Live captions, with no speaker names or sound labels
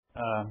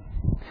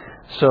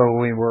So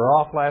we were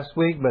off last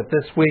week, but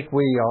this week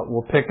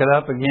we'll pick it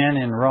up again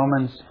in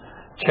Romans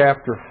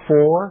chapter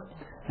 4.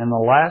 And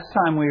the last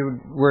time we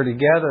were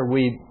together,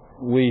 we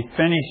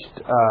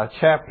finished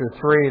chapter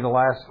 3, the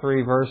last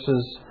three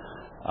verses,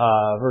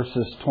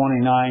 verses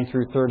 29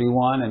 through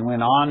 31, and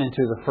went on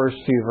into the first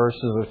few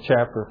verses of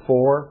chapter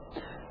 4.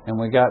 And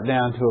we got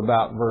down to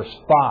about verse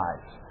 5.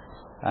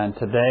 And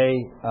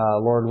today,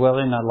 Lord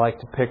willing, I'd like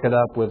to pick it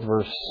up with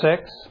verse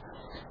 6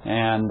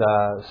 and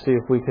see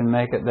if we can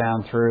make it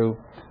down through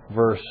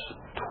verse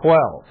 12.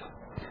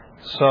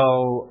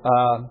 So,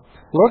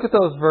 look at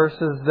those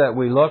verses that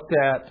we looked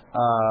at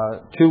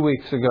 2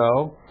 weeks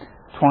ago,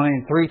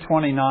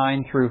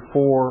 3:29 through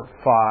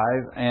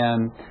 4:5,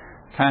 and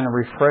kind of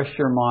refresh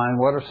your mind.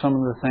 What are some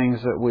of the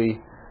things that we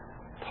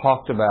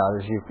talked about,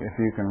 if you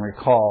can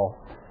recall,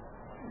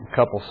 a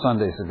couple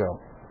Sundays ago?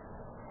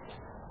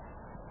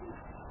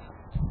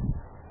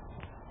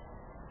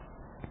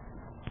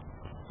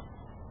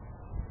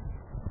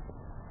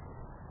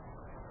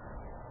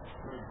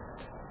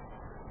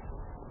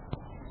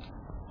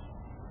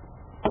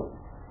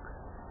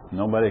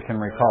 Nobody can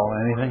recall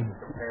anything?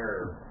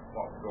 Compare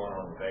what's going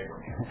on with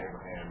Abraham.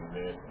 Abraham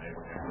this and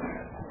Abraham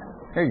that.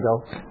 There you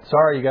go.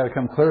 Sorry, you got to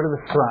come clear to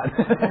the front.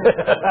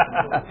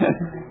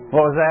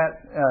 What was that?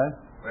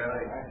 Well,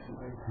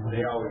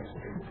 they always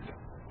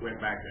went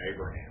back to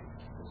Abraham.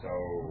 So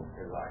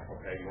they're like,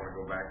 okay, you want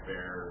to go back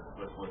there?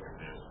 Let's look at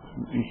this.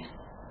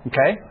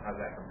 Okay. How's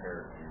that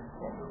compare to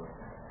what we're looking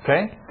at?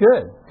 Okay.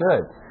 Good.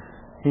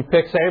 He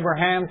picks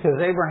Abraham because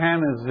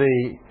Abraham is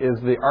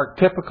the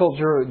archetypical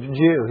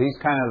Jew. He's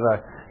kind of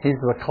he's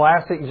the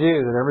classic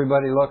Jew that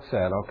everybody looks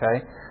at.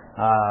 Okay,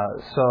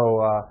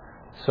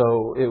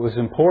 so it was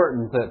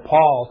important that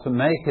Paul, to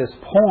make his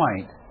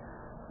point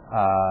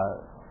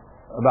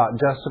about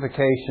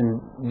justification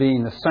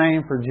being the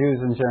same for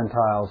Jews and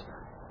Gentiles,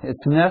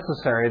 it's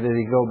necessary that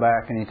he go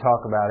back and he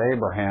talk about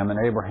Abraham and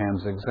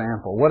Abraham's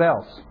example. What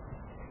else?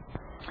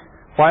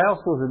 Why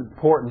else was it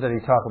important that he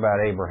talk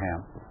about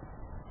Abraham?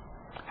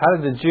 How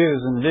did the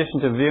Jews, in addition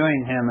to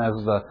viewing him as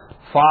the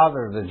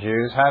father of the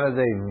Jews, how did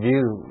they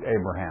view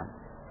Abraham?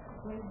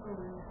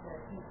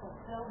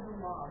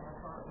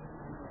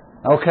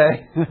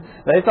 Okay.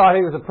 They thought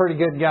he was a pretty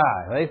good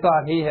guy. They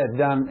thought he had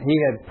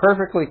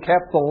perfectly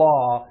kept the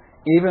law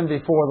even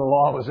before the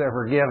law was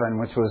ever given,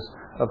 which was,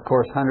 of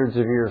course, hundreds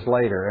of years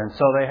later. And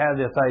so they had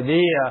this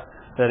idea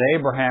that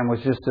Abraham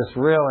was just this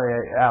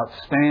really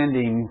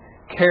outstanding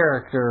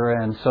character,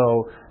 and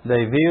so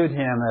they viewed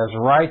him as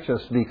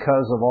righteous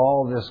because of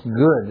all this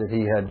good that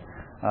he had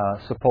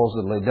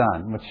supposedly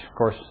done, which, of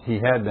course, he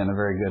had been a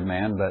very good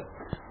man, but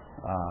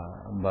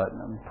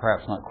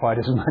perhaps not quite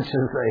as much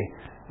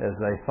as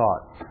they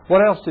thought.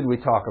 What else did we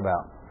talk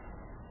about?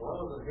 Well,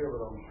 I wasn't here,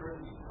 but I'm sure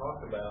you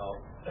talked about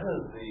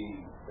at the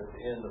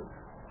end of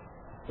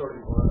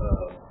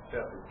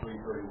chapter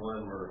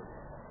 3:31, where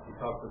he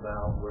talked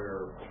about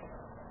where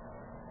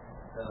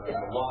the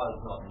law is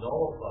not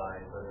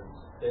nullified, but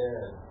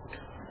instead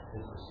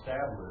is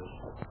established.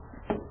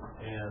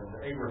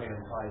 And Abraham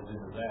ties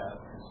into that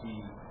because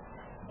he,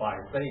 by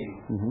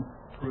faith,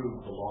 proved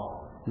the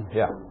law.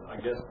 Yeah. And I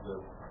guess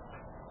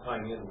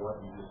tying into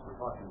what you just were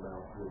talking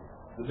about,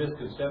 the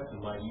misconception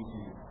might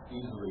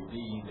easily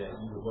be that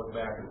you would look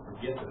back and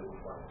forget that it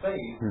was by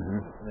faith,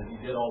 and that he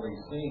did all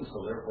these things,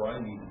 so therefore I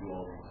need to do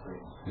all these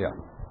things. Yeah.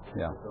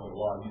 The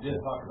law. You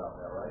did talk about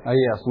that, right?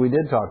 Yes, we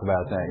did talk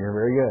about that. You're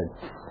very good.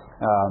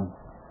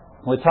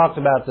 We talked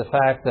about the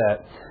fact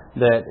that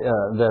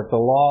the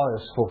law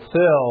is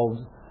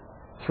fulfilled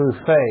through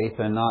faith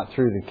and not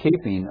through the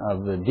keeping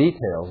of the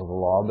details of the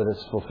law, but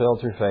it's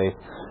fulfilled through faith,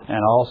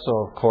 and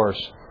also, of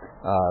course,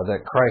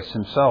 that Christ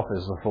Himself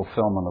is the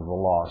fulfillment of the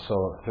law.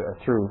 So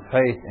through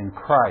faith in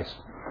Christ,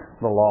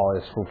 the law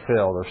is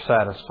fulfilled or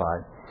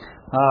satisfied.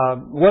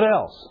 What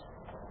else?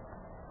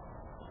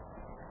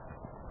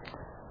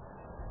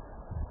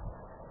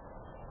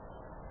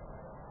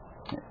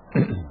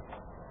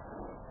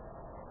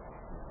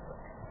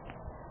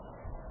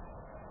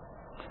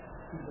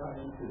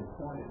 To the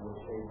point at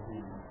which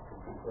Abraham was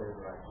declared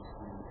righteous,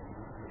 and he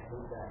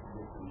went back and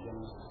looked in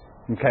Genesis.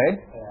 Okay.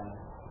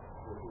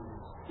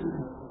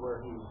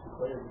 Where he was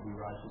declared to be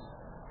righteous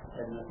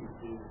had nothing to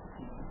do with the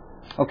people.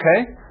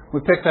 Okay. We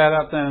picked that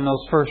up then in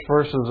those first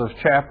verses of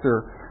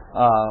chapter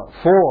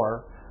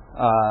 4.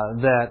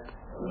 That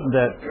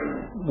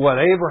what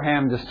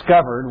Abraham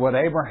discovered, what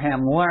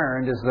Abraham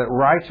learned, is that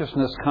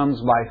righteousness comes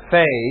by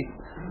faith,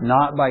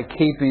 not by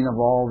keeping of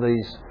all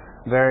these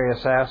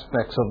various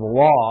aspects of the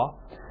law.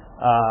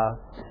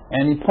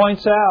 And he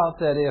points out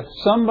that if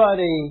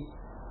somebody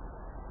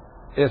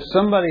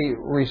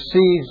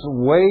receives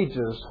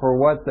wages for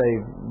what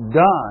they've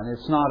done,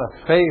 it's not a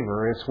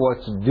favor, it's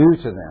what's due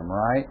to them,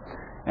 right?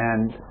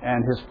 And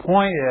his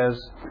point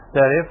is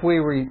that if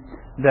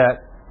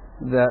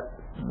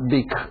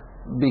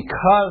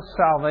because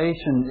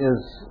salvation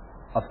is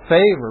a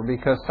favor,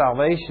 because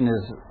salvation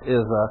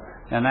is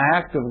an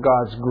act of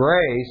God's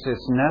grace,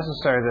 it's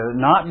necessary that it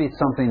not be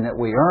something that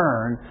we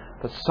earn,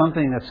 but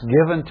something that's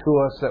given to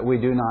us that we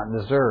do not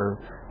deserve.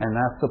 And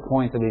that's the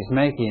point that he's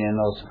making in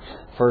those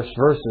first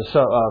verses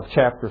of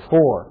chapter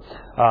 4.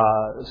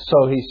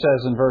 So he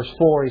says in verse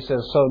 4, he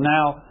says, "So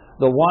now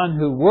the one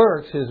who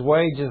works, his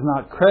wage is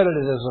not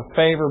credited as a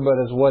favor, but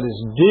as what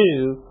is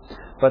due.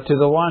 But to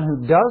the one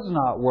who does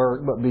not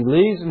work, but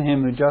believes in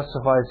Him who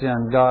justifies the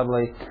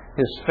ungodly,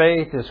 his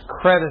faith is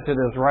credited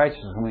as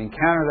righteousness." And we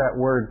encounter that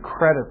word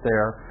credit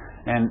there.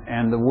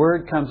 And the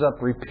word comes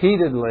up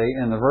repeatedly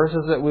in the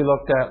verses that we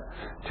looked at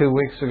 2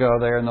 weeks ago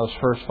there in those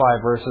first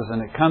 5 verses.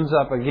 And it comes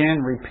up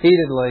again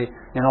repeatedly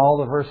in all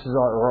the verses,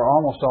 or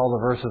almost all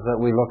the verses that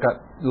we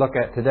look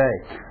at today.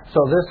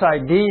 So this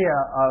idea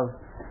of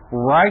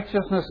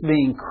righteousness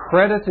being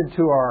credited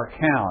to our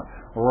account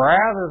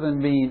rather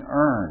than being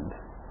earned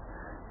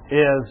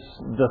is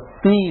the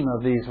theme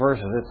of these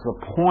verses. It's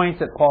the point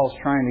that Paul's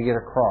trying to get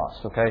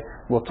across. Okay,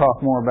 we'll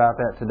talk more about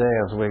that today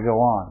as we go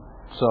on.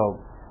 So,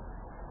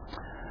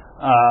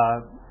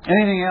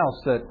 anything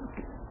else that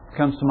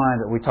comes to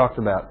mind that we talked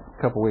about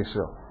a couple weeks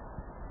ago?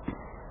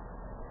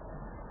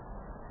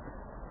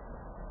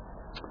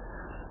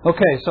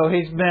 Okay, so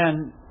he's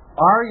been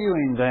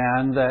arguing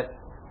then that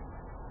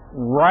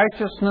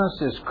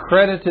righteousness is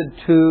credited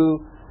to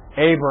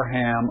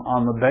Abraham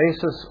on the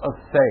basis of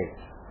faith.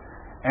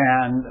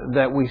 And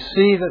that we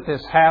see that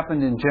this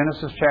happened in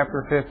Genesis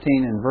chapter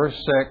 15 in verse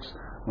 6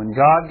 when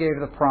God gave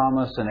the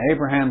promise and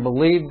Abraham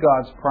believed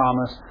God's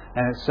promise,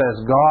 and it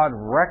says God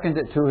reckoned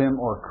it to him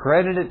or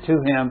credited it to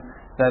him,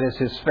 that is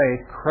his faith,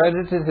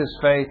 credited his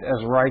faith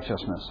as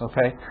righteousness.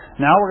 Okay?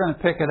 Now we're going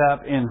to pick it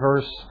up in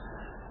verse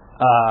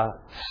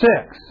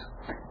 6.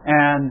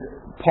 And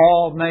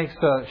Paul makes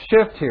a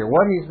shift here.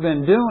 What he's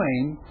been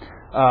doing,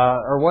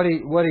 or what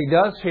he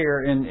does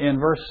here in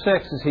verse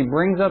 6 is he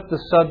brings up the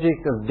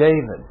subject of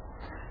David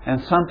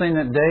and something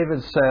that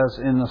David says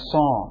in the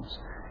Psalms.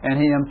 And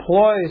he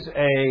employs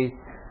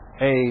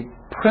a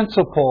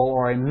principle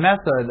or a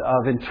method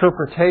of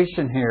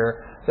interpretation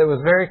here that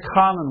was very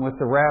common with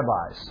the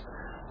rabbis.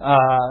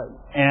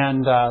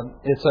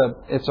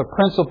 It's a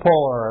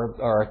principle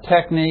or a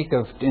technique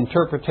of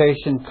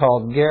interpretation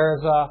called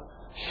Gerza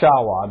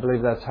Shawa. I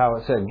believe that's how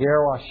it's said,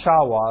 Gerza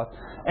Shawa.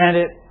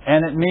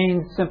 And it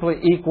means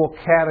simply equal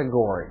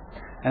category.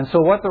 And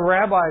so what the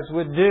rabbis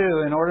would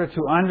do in order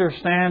to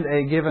understand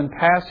a given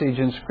passage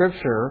in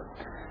Scripture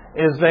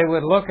is they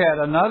would look at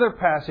another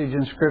passage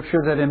in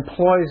Scripture that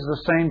employs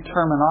the same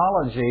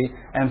terminology,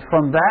 and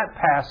from that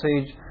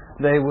passage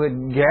they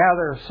would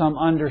gather some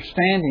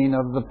understanding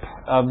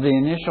of the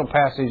initial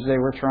passage they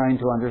were trying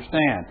to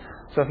understand.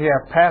 So if you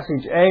have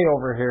passage A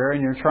over here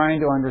and you're trying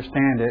to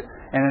understand it,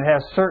 and it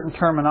has certain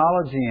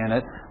terminology in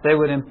it,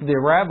 the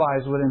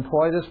rabbis would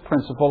employ this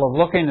principle of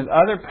looking at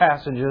other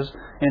passages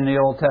in the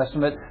Old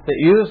Testament that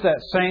use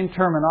that same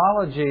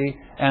terminology,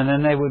 and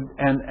then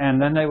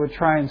they would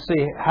try and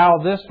see how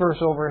this verse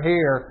over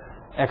here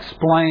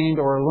explained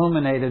or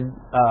illuminated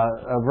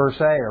verse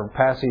A or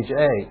passage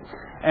A.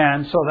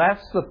 And so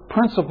that's the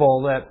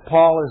principle that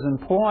Paul is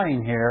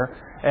employing here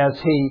as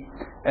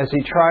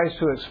he tries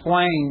to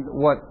explain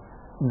what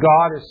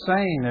God is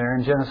saying there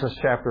in Genesis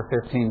chapter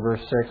 15,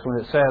 verse 6, when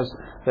it says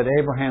that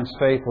Abraham's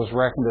faith was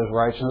reckoned as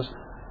righteousness.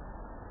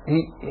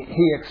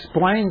 He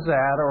explains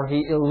that, or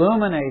he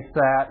illuminates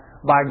that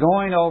by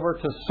going over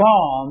to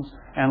Psalms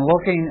and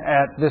looking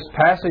at this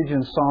passage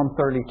in Psalm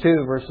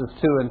 32, verses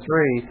 2 and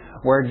 3,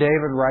 where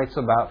David writes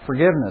about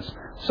forgiveness.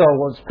 So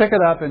let's pick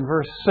it up in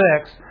verse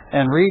 6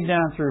 and read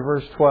down through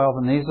verse 12,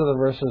 and these are the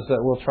verses that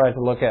we'll try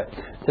to look at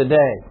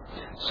today.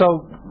 So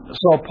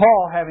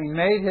Paul, having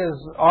made his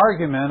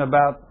argument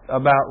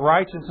about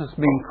righteousness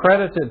being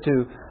credited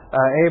to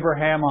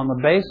Abraham on the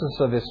basis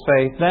of his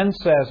faith, then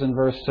says in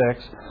verse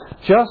 6,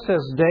 "Just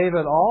as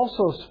David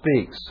also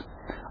speaks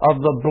of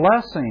the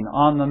blessing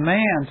on the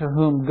man to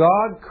whom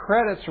God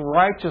credits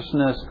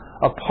righteousness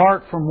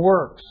apart from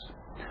works.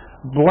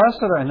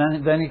 Blessed are,"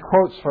 and then he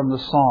quotes from the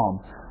Psalm,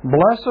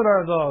 "Blessed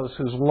are those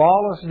whose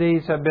lawless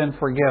deeds have been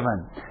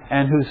forgiven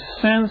and whose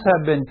sins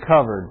have been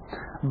covered.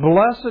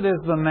 Blessed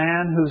is the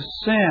man whose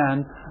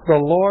sin the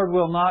Lord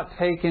will not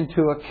take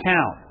into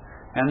account."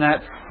 And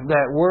that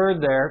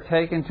word there,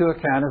 take into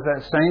account, is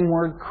that same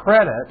word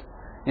credit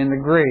in the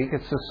Greek.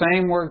 It's the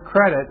same word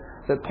credit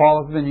that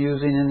Paul has been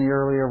using in the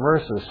earlier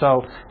verses.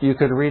 So you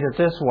could read it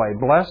this way: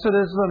 "Blessed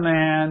is the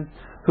man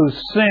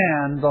whose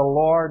sin the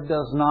Lord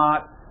does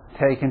not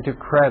take into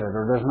credit,"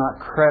 or does not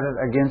credit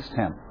against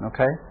him.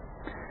 Okay?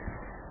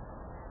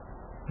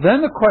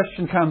 Then the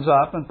question comes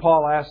up, and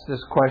Paul asks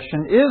this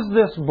question: is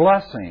this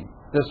blessing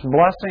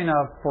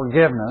of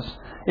forgiveness,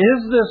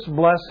 is this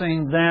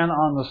blessing then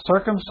on the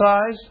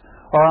circumcised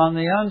or on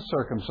the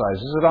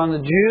uncircumcised? Is it on the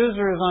Jews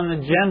or is it on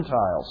the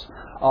Gentiles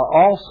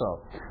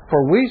also?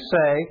 For we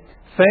say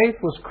faith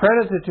was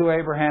credited to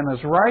Abraham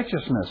as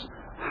righteousness.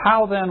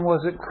 How then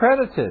was it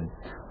credited?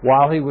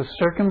 While he was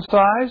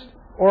circumcised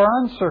or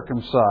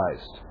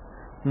uncircumcised?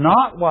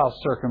 Not while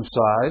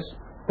circumcised,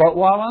 but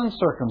while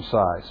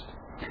uncircumcised.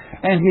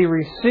 And he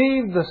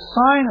received the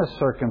sign of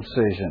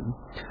circumcision,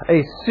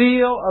 a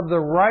seal of the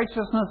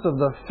righteousness of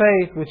the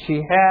faith which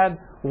he had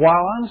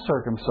while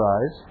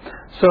uncircumcised,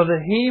 so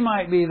that He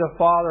might be the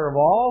Father of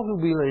all who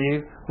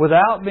believe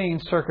without being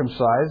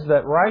circumcised,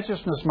 that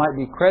righteousness might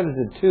be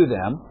credited to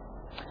them,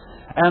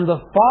 and the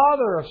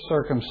Father of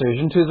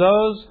circumcision to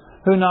those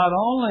who not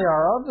only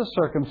are of the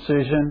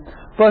circumcision,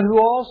 but who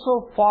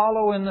also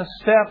follow in the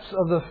steps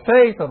of the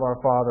faith of our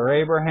father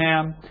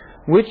Abraham,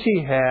 which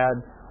he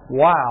had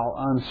while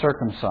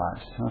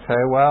uncircumcised.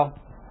 Okay, well,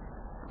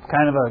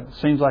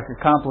 seems like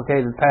a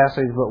complicated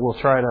passage, but we'll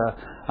try to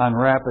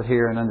unwrap it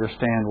here and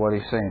understand what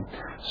he's saying.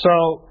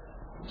 So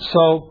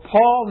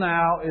Paul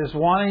now is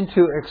wanting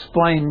to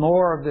explain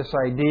more of this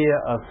idea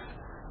of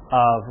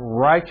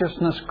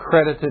righteousness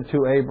credited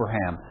to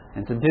Abraham.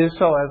 And to do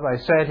so, as I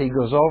said, he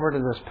goes over to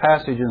this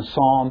passage in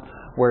Psalm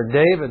where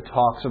David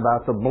talks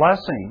about the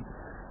blessing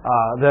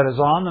that is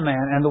on the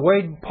man. And the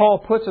way Paul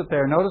puts it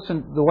there, notice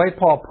the way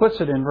Paul puts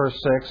it in verse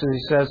 6 is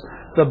he says,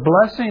 the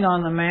blessing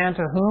on the man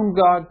to whom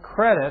God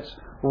credits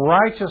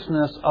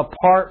righteousness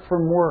apart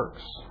from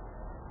works.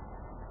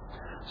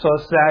 So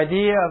it's the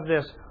idea of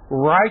this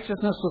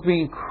righteousness was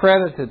being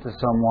credited to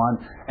someone,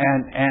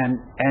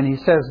 and he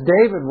says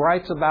David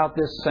writes about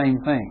this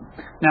same thing.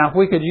 Now, if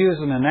we could use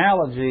an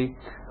analogy,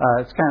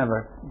 it's kind of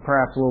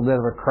perhaps a little bit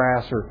of a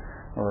crass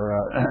or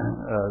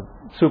a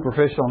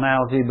superficial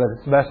analogy, but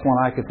it's the best one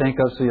I could think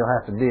of, so you'll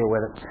have to deal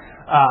with it.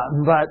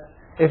 But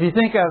if you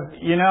think of,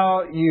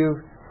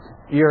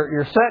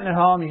 you're sitting at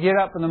home, you get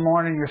up in the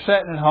morning, you're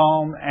sitting at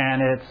home,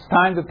 and it's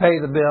time to pay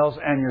the bills,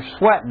 and you're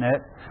sweating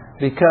it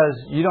because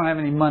you don't have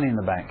any money in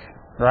the bank.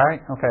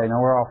 Right? Okay, now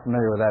we're all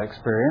familiar with that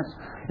experience.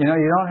 You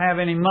don't have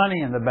any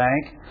money in the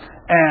bank,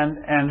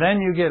 and then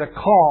you get a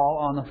call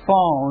on the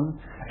phone,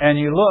 and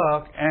you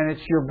look, and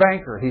it's your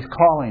banker. He's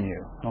calling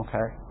you.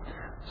 Okay?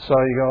 So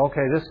you go,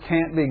 okay, this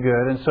can't be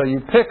good. And so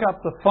you pick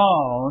up the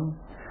phone,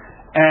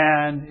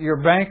 and your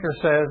banker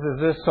says,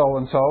 is this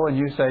so-and-so? And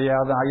you say,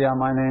 yeah,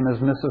 my name is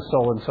Mrs.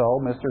 So-and-so,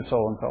 Mr.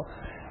 So-and-so.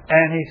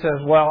 And he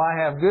says, well, I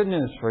have good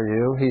news for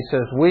you. He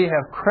says, we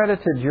have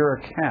credited your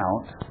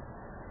account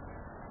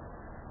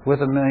with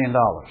 $1 million.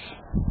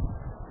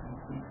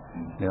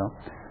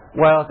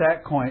 Well, at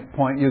that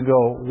point you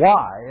go,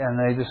 why? And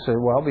they just say,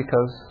 well,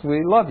 because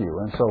we love you.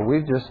 And so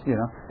we just,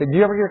 Did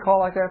you ever get a call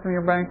like that from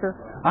your banker?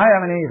 I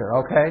haven't either,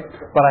 okay?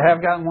 But I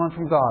have gotten one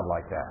from God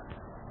like that.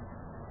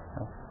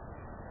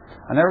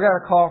 I never got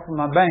a call from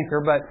my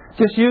banker, but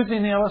just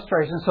using the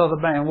illustration, so the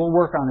bank, we'll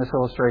work on this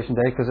illustration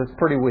today because it's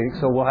pretty weak,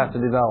 so we'll have to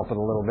develop it a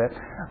little bit.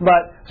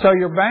 But, so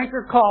your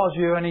banker calls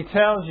you and he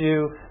tells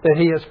you that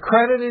he has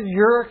credited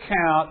your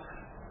account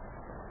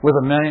with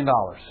 $1 million.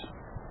 Well,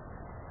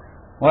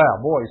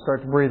 boy, you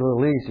start to breathe a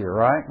little easier,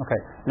 right? Okay.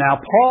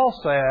 Now, Paul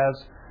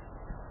says,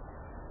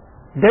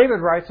 David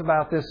writes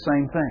about this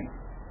same thing.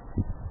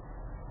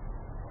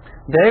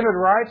 David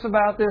writes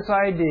about this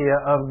idea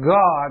of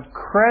God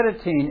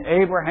crediting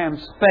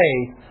Abraham's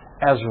faith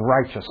as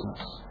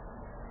righteousness.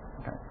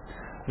 Okay.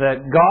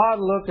 That God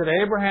looked at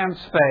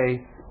Abraham's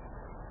faith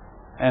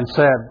and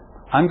said,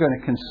 I'm going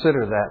to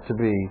consider that to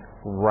be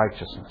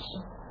righteousness.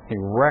 He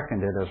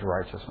reckoned it as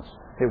righteousness.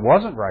 It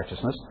wasn't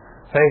righteousness.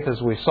 Faith,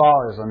 as we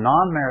saw, is a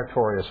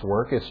non-meritorious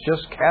work. It's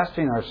just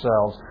casting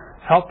ourselves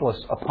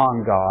helpless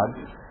upon God.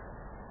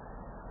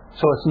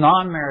 So it's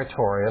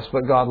non-meritorious,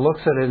 but God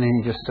looks at it and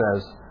He just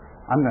says,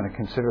 I'm going to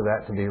consider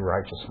that to be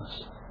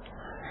righteousness.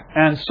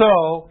 And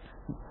so,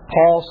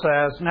 Paul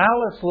says, now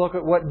let's look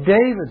at what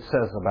David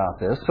says about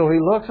this. So he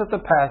looks at the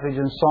passage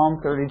in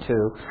Psalm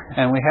 32,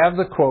 and we have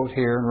the quote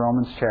here in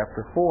Romans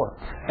chapter 4.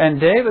 And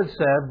David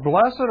said,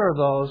 blessed are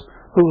those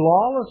whose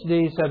lawless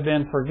deeds have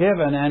been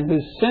forgiven and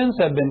whose sins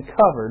have been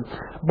covered.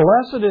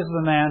 Blessed is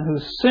the man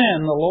whose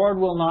sin the Lord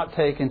will not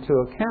take into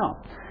account.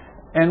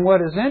 And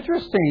what is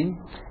interesting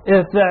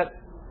is that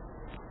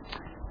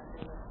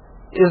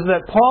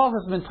Paul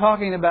has been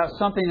talking about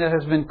something that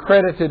has been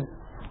credited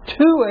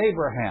to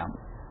Abraham.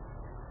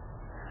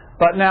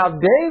 But now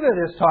David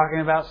is talking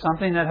about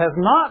something that has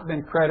not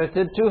been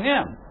credited to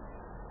him.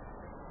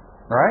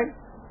 Right?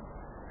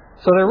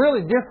 So they're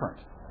really different.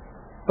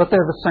 But they're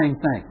the same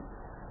thing.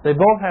 They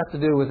both have to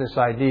do with this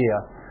idea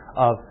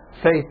of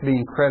faith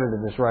being credited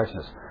as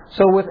righteousness.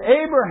 So with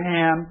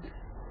Abraham,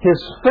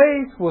 his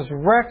faith was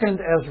reckoned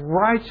as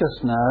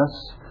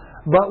righteousness,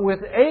 but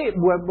with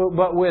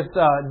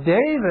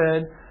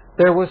David,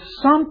 there was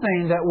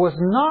something that was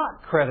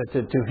not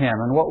credited to him.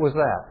 And what was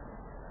that?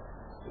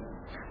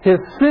 His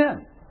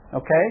sin.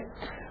 Okay?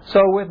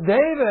 So with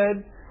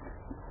David,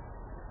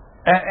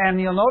 and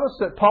you'll notice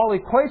that Paul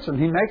equates them.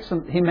 He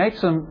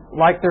makes them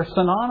like they're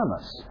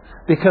synonymous.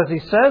 Because he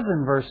says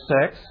in verse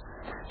 6,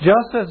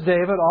 just as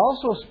David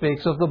also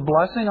speaks of the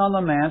blessing on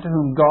the man to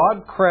whom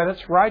God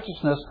credits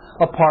righteousness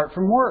apart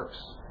from works.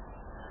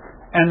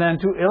 And then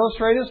to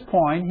illustrate his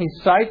point, he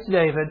cites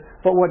David,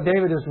 but what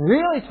David is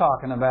really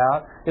talking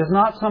about is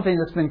not something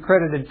that's been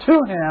credited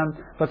to him,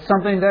 but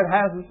something that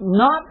has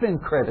not been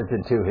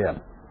credited to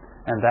him.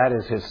 And that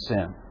is his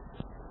sin.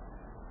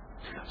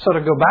 So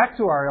to go back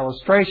to our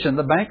illustration,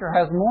 the banker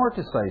has more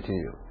to say to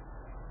you.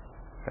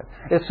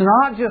 It's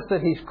not just that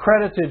he's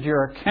credited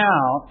your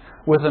account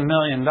with $1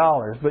 million,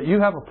 but you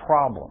have a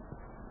problem.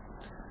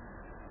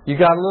 you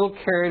got a little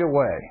carried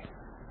away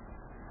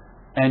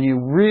and you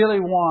really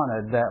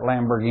wanted that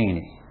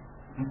Lamborghini.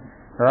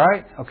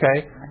 Right?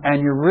 Okay? And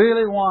you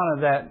really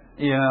wanted that,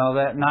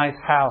 that nice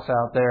house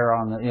out there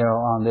on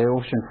the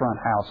oceanfront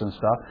house and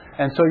stuff.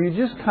 And so you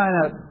just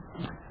kind of,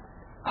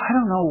 I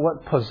don't know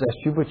what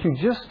possessed you, but you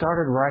just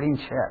started writing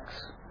checks.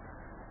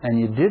 And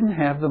you didn't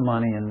have the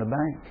money in the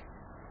bank.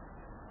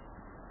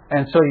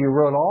 And so you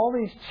wrote all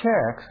these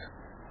checks.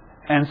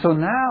 And so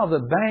now the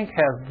bank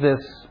has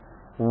this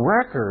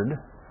record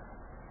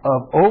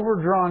of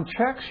overdrawn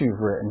checks you've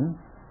written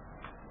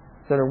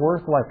that are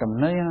worth like $1.5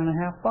 million.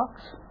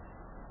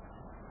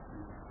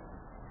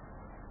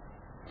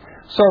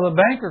 So the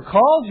banker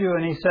calls you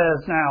and he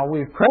says, now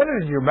we've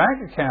credited your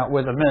bank account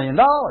with $1 million,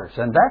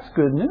 and that's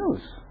good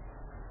news.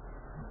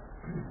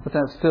 But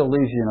that still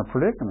leaves you in a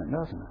predicament,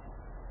 doesn't it?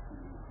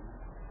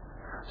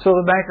 So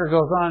the banker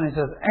goes on and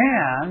says,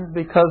 and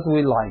because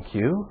we like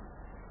you,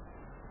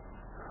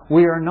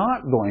 we are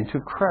not going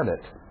to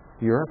credit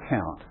your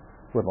account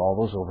with all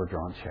those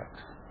overdrawn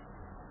checks.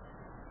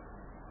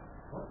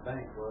 What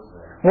bank was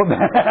that?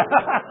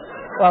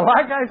 Well,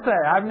 like I say,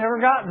 I've never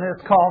gotten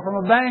this call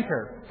from a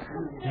banker.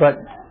 But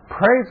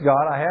praise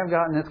God, I have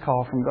gotten this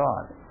call from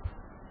God.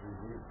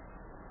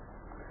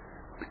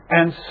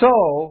 And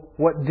so,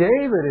 what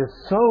David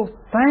is so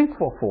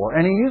thankful for,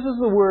 and he uses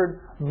the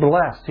word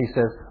blessed. He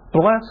says,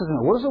 blessed is me.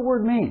 What does the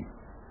word mean?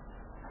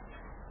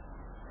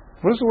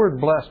 What does the word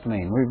blessed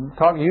mean? We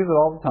use it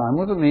all the time.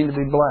 What does it mean to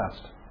be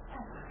blessed?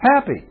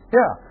 Happy.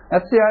 Yeah,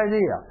 that's the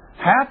idea.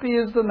 Happy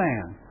is the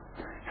man.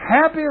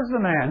 Happy is the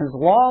man whose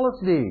lawless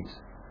deeds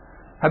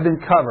have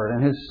been covered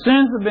and whose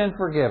sins have been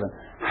forgiven.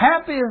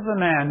 Happy is the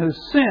man whose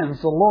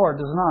sins the Lord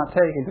does not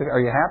take into account.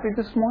 Are you happy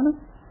this morning?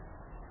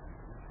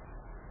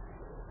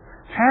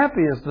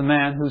 Happy is the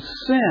man whose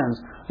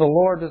sins the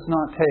Lord does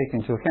not take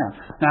into account.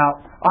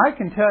 Now, I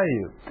can tell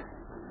you,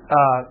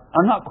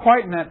 I'm not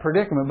quite in that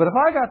predicament, but if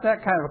I got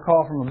that kind of a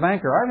call from a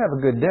banker, I'd have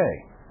a good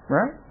day,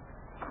 right?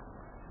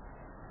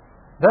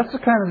 That's the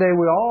kind of day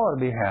we all ought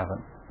to be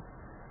having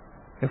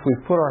if we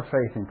put our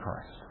faith in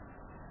Christ.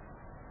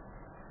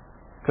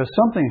 Because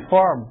something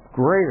far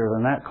greater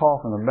than that call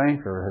from the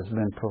banker has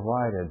been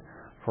provided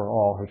for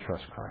all who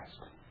trust Christ.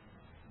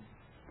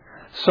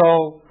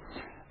 So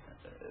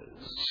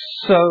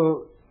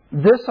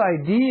this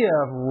idea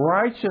of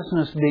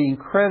righteousness being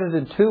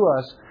credited to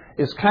us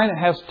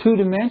has two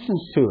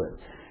dimensions to it.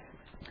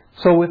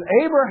 So with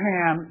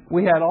Abraham,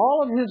 we had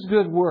all of his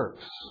good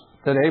works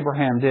that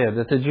Abraham did,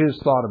 that the Jews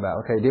thought about.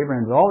 Okay,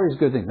 Abraham did all these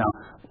good things. Now,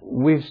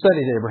 we've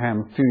studied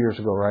Abraham a few years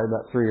ago, right?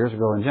 About 3 years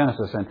ago in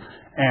Genesis,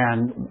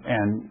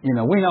 and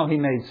we know he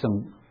made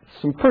some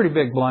pretty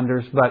big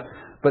blunders, but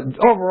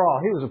overall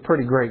he was a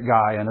pretty great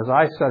guy. And as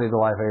I studied the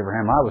life of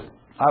Abraham,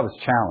 I was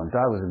challenged.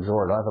 I was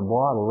exhorted. I thought,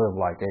 boy, I ought to live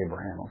like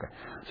Abraham. Okay,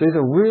 so he's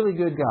a really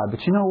good guy.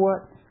 But you know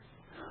what?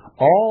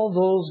 All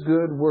those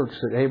good works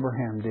that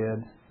Abraham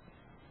did,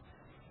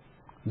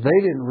 they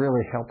didn't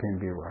really help him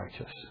be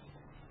righteous.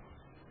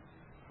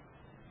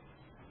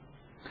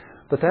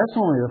 But that's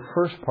only the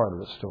first part of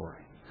the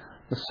story.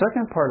 The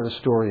second part of the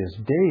story is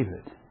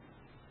David.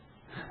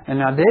 And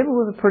now David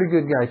was a pretty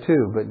good guy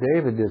too, but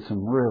David did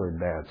some really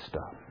bad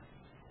stuff.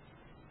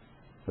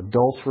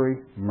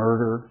 Adultery,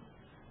 murder,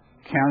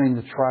 counting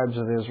the tribes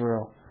of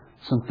Israel.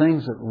 Some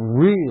things that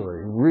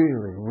really,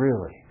 really,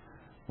 really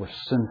were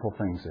sinful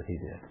things that he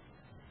did.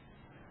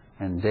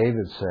 And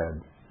David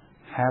said,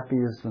 happy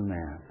is the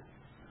man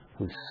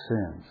whose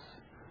sins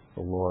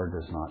the Lord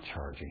does not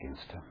charge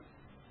against him.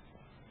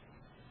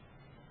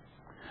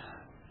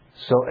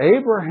 So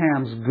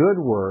Abraham's good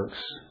works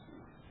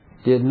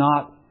did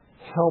not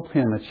help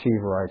him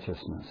achieve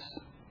righteousness.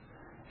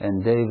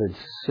 And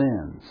David's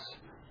sins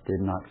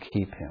did not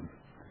keep him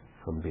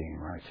from being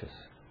righteous.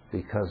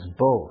 Because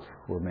both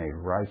were made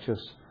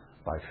righteous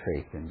by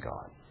faith in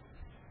God.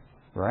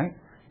 Right?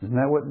 Isn't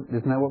that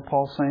what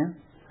Paul's saying?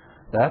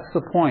 That's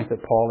the point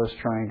that Paul is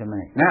trying to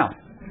make.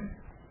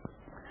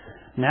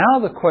 Now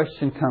the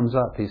question comes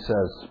up. He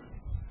says,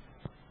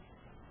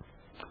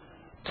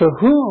 to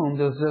whom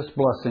does this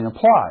blessing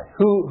apply?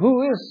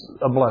 Who is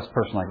a blessed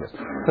person like this?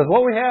 Because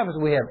what we have is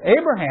we have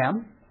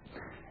Abraham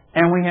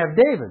and we have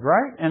David,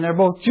 right? And they're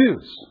both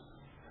Jews.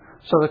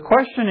 So the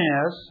question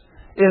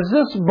is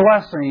this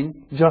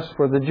blessing just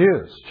for the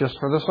Jews, just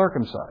for the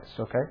circumcised?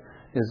 Okay,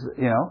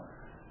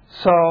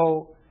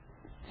 So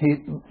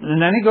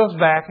and then he goes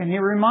back and he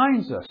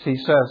reminds us. He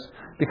says,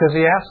 because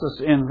he asks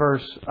us in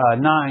verse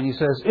 9, he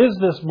says, is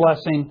this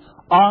blessing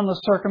on the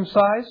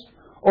circumcised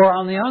or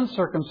on the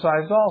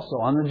uncircumcised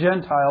also, on the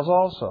Gentiles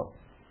also?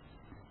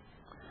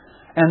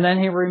 And then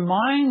he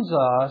reminds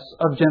us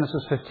of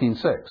Genesis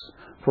 15:6.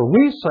 For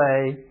we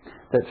say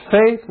that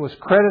faith was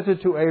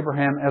credited to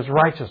Abraham as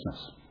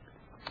righteousness.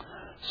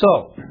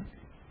 So,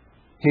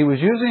 he was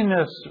using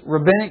this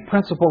rabbinic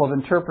principle of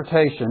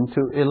interpretation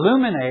to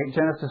illuminate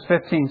Genesis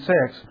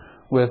 15:6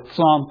 with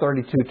Psalm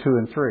 32:2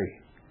 and 3.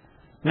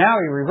 Now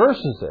he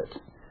reverses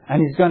it, and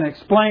he's going to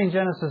explain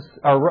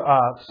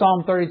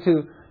Psalm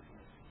 32:2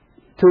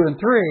 and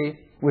 3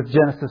 with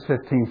Genesis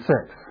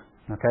 15:6.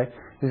 Okay,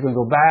 He's going to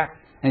go back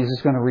and he's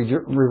just going to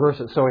reverse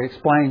it. So he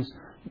explains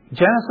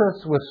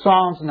Genesis with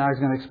Psalms, and now he's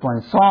going to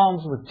explain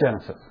Psalms with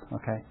Genesis.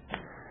 Okay?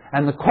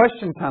 And the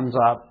question comes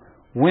up,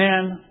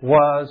 when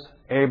was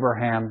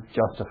Abraham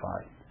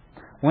justified?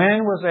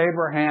 When was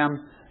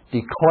Abraham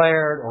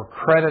declared or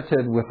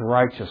credited with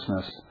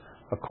righteousness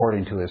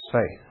according to his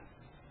faith?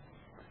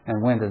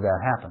 And when did that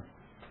happen?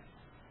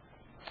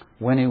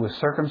 When he was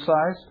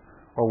circumcised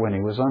or when he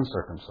was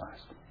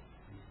uncircumcised?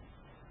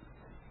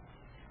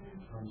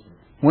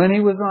 When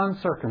he was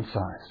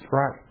uncircumcised,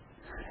 right.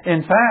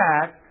 In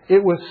fact,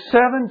 it was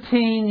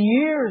 17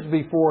 years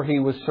before he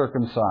was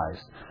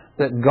circumcised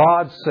that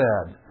God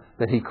said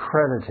that He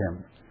credited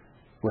him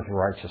with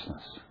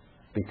righteousness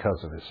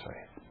because of his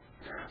faith.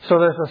 So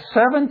there's a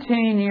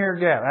 17-year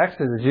gap.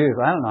 Actually, the Jews,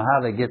 I don't know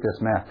how they get this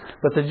math,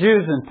 but the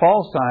Jews in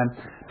Paul's time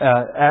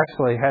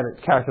actually had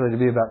it calculated to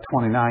be about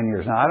 29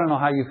 years. Now, I don't know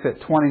how you fit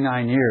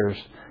 29 years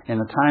in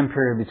the time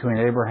period between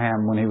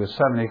Abraham when he was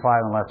 75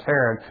 and left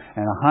Herod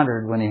and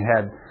 100 when he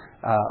had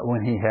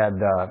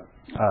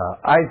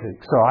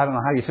Isaac. So I don't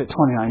know how you fit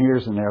 29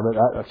 years in there,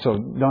 but so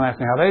don't ask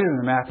me how they do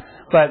the math.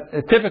 But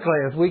typically,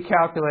 as we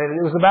calculated,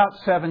 it was about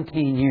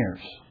 17 years.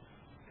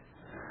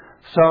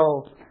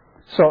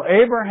 So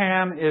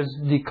Abraham is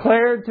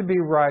declared to be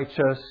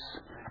righteous,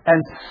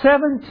 and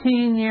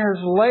 17 years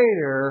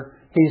later,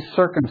 he's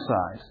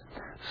circumcised.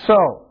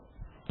 So,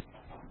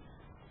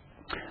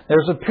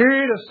 there's a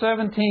period of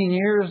 17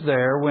 years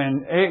there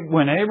when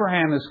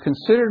Abraham is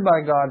considered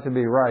by God to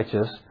be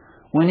righteous,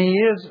 when he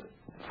is,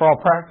 for all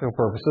practical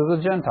purposes, a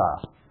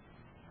Gentile.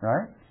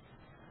 Right?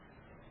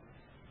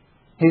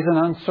 He's an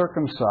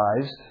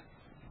uncircumcised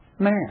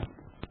man.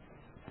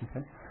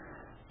 Okay?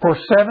 For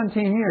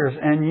 17 years,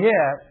 and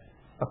yet,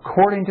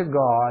 according to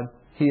God,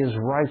 he is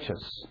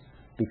righteous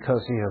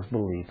because he has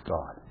believed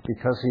God,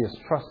 because he has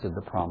trusted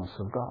the promise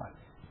of God.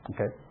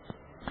 Okay?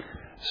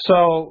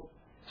 So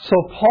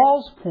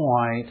Paul's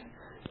point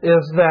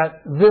is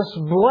that this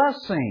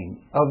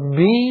blessing of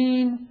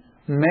being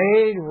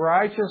made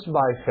righteous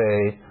by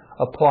faith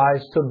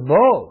applies to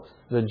both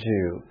the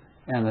Jew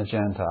and the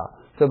Gentile,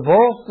 to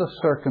both the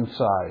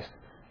circumcised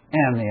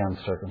and the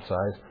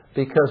uncircumcised,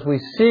 because we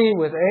see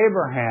with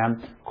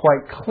Abraham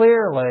quite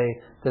clearly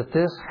that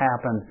this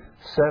happened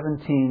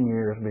 17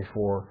 years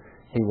before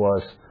he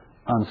was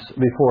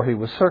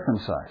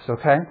circumcised.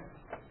 Okay?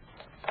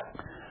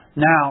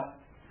 Now,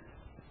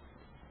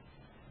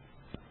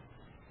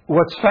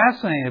 what's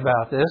fascinating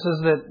about this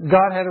is that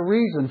God had a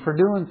reason for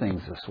doing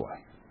things this way.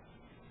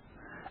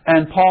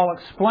 And Paul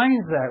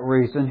explains that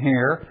reason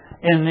here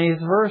in these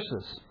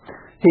verses.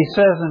 He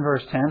says in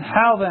verse 10,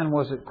 "How then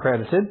was it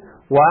credited?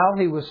 While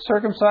he was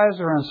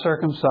circumcised or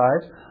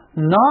uncircumcised?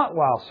 Not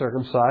while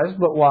circumcised,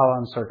 but while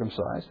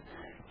uncircumcised.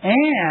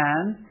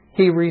 And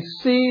he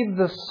received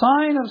the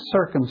sign of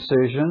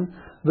circumcision,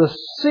 the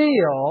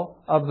seal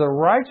of the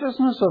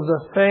righteousness of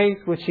the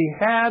faith which he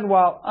had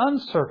while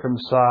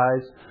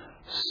uncircumcised,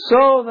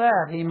 so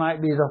that he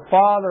might be the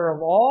father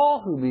of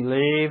all who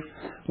believe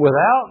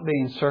without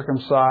being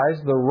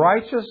circumcised,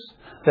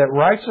 that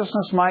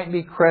righteousness might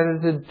be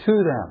credited to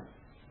them."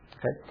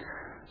 Okay.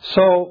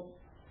 So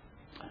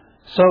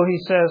he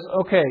says,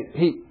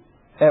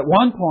 at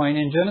one point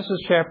in Genesis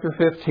chapter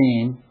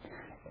 15,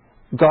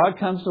 God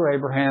comes to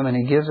Abraham and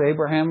He gives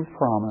Abraham a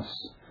promise.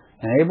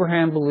 And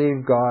Abraham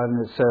believed God,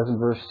 and it says in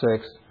verse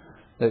 6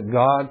 that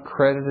God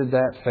credited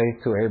that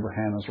faith to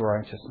Abraham as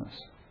righteousness.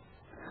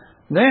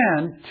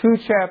 Then, 2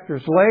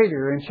 chapters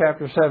later, in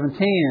chapter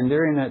 17, and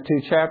during that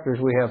 2 chapters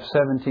we have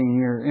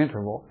 17-year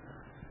interval.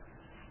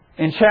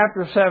 In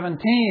chapter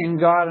 17,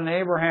 God and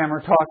Abraham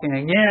are talking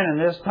again, and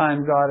this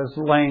time God is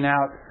laying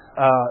out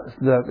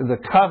the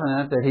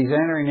covenant that He's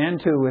entering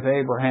into with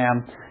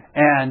Abraham,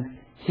 and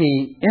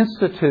He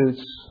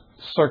institutes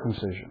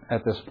circumcision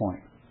at this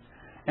point.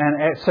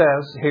 And it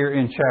says here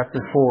in chapter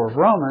 4 of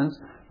Romans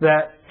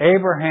that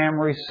Abraham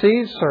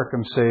receives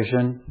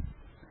circumcision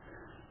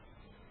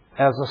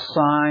as a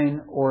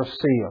sign or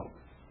seal.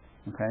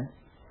 Okay?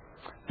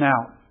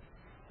 Now,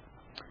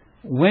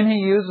 when he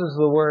uses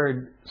the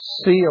word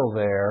seal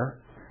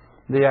there,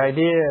 the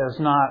idea is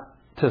not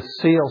to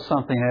seal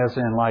something as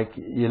in like,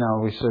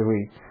 we say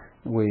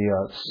we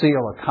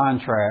seal a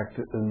contract.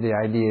 The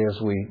idea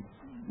is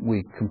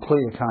we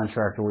complete a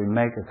contract or we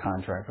make a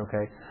contract,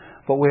 okay?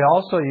 But we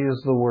also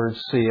use the word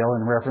seal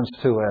in reference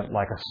to it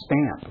like a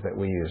stamp that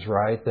we use,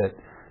 right?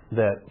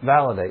 That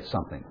validates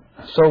something.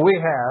 So we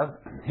have,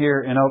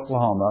 here in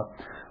Oklahoma,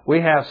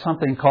 we have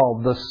something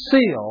called the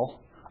seal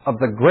of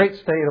the great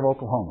state of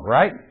Oklahoma,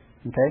 right?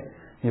 Okay?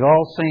 You've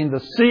all seen the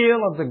seal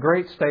of the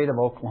great state of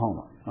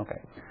Oklahoma. Okay.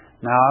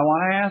 Now I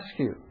want to ask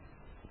you,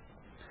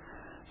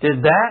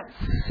 did that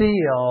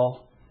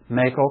seal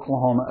make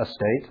Oklahoma a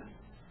state?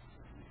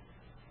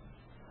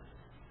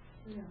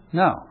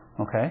 No.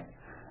 Okay.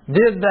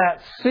 Did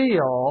that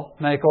seal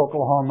make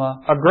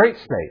Oklahoma a great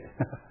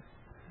state?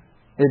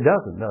 It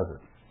doesn't, does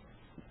it?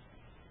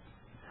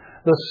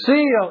 The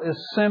seal is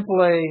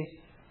simply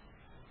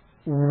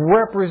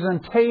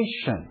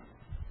representation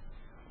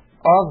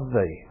of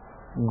the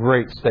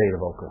great state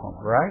of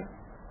Oklahoma, right?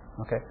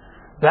 Okay?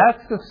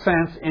 That's the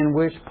sense in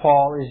which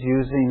Paul is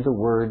using the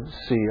word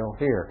seal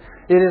here.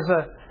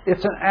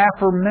 It's an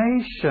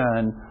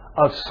affirmation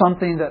of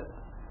something that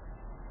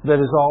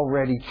is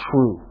already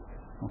true.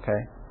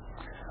 Okay?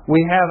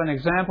 We have an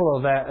example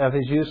of that, of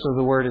his use of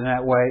the word in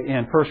that way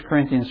in 1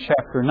 Corinthians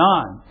chapter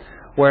 9,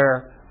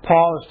 where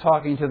Paul is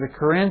talking to the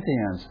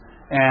Corinthians,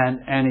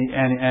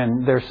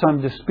 and there's some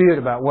dispute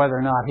about whether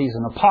or not he's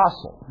an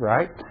apostle,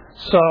 right?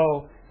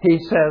 So he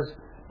says,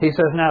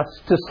 now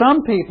to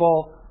some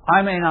people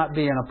I may not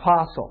be an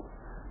apostle,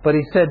 but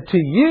he said to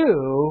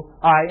you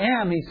I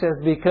am. He says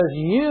because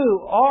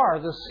you are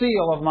the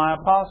seal of my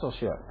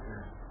apostleship.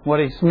 What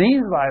he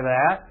means by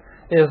that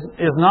is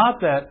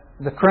not that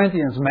the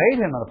Corinthians made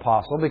him an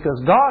apostle,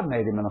 because God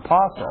made him an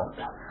apostle,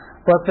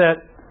 but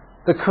that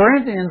the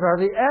Corinthians are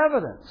the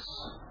evidence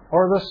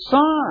or the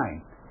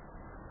sign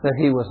that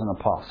he was an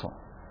apostle.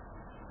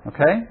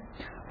 Okay?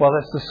 Well,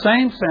 that's the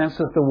same sense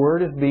that the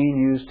word is being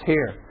used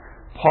here.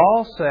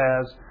 Paul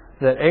says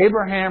that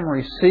Abraham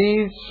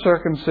received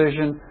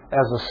circumcision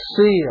as a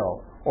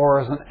seal or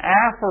as an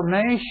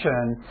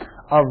affirmation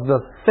of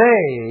the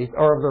faith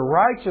or of the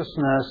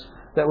righteousness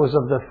that was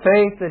of the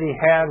faith that he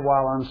had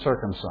while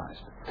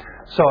uncircumcised.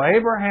 So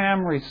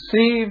Abraham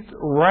received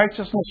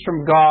righteousness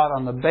from God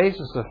on the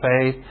basis of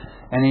faith,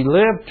 and he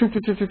lived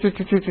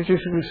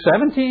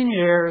 17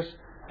 years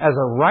as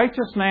a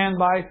righteous man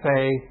by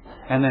faith,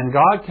 and then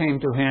God came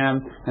to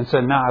him and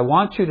said, now I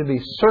want you to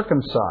be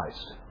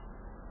circumcised.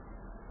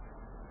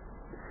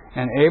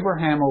 And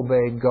Abraham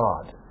obeyed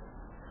God.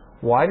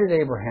 Why did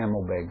Abraham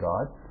obey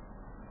God?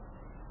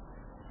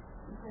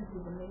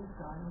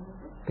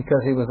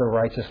 Because he was a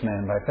righteous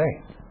man by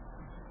faith.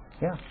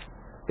 Yeah.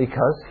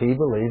 Because he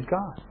believed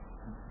God.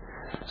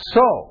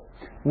 So,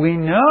 we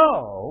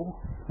know,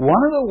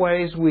 one of the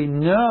ways we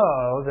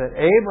know that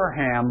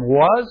Abraham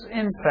was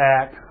in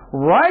fact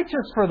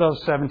righteous for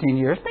those 17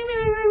 years,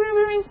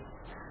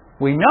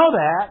 we know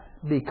that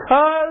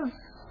because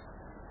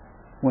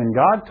when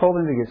God told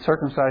him to get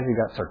circumcised, he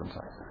got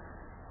circumcised.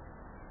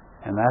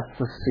 And that's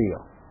the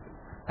seal.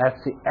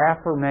 That's the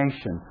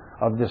affirmation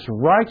of this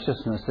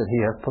righteousness that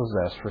he had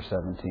possessed for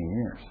 17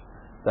 years.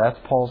 That's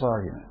Paul's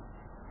argument.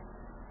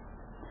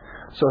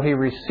 So he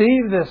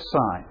received this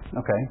sign.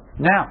 Okay.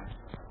 Now,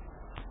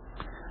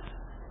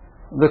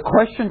 the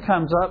question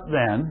comes up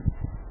then,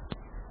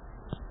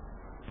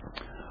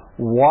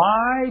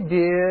 why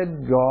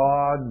did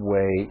God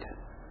wait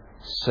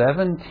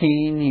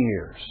 17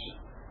 years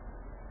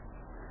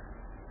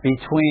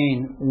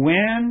between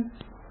when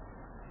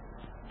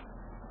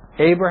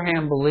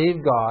Abraham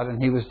believed God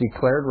and he was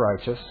declared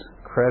righteous,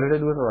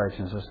 credited with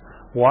righteousness?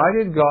 Why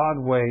did God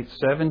wait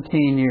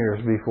 17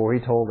 years before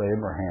he told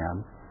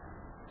Abraham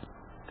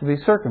to be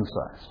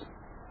circumcised?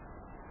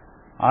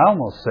 I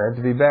almost said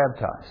to be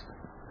baptized.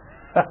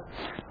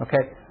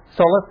 Okay,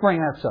 so let's bring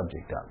that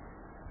subject up.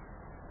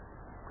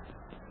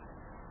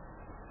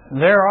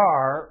 There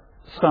are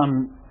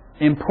some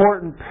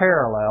important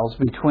parallels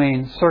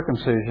between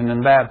circumcision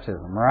and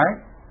baptism,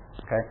 right?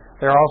 Okay.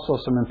 There are also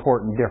some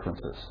important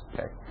differences.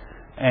 Okay.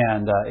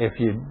 And if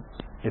you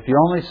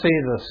only see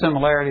the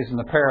similarities and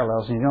the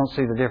parallels and you don't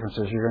see the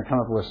differences, you're going to come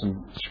up with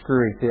some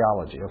screwy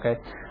theology. Okay.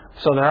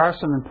 So there are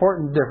some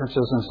important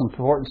differences and some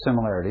important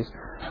similarities.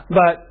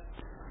 But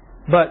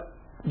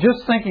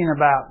just thinking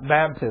about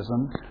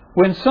baptism,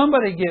 when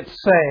somebody gets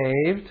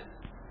saved,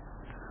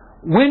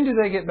 when do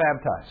they get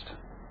baptized?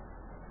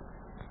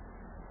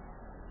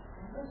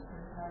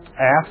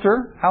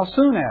 After? How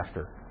soon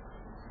after?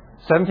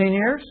 17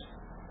 years?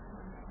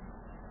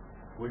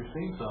 We've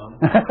seen some.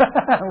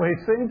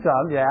 We've seen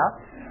some, yeah.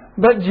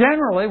 But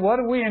generally, what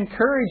do we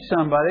encourage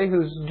somebody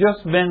who's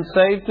just been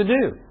saved to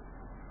do?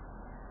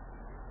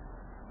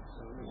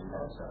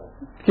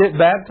 Get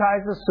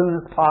baptized as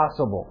soon as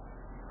possible.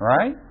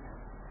 Right?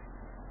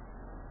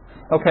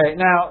 Okay,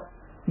 now,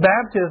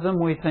 baptism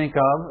we think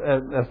of,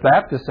 as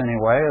Baptists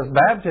anyway, as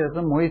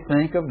baptism we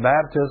think of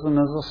baptism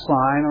as a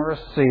sign or a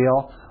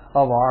seal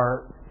of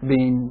our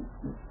being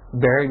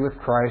buried with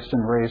Christ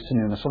and raised to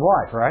newness of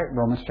life, right?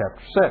 Romans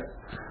chapter 6.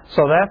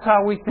 So that's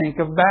how we think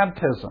of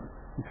baptism.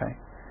 Okay.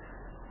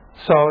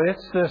 So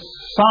it's this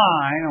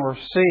sign or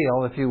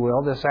seal, if you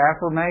will, this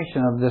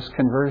affirmation of this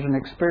conversion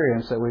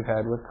experience that we've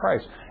had with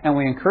Christ. And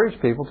we encourage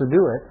people to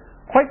do it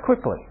quite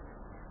quickly.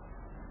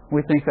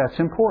 We think that's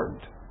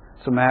important.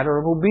 It's a matter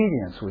of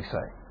obedience, we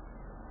say.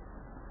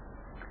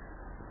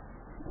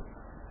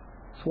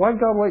 So why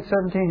did God wait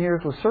 17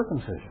 years with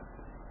circumcision?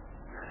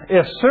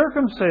 If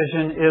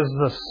circumcision is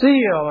the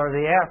seal or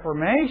the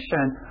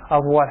affirmation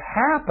of what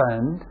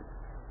happened,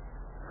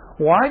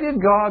 why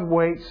did God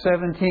wait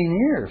 17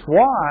 years?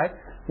 Why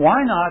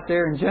not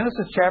there in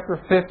Genesis chapter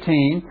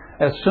 15,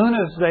 as soon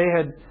as they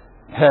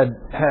had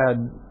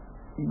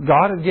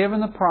God had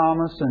given the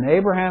promise and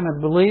Abraham had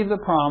believed the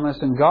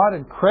promise and God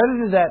had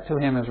credited that to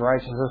him as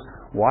righteousness,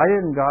 why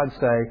didn't God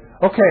say,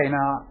 okay,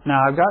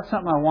 now I've got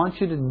something I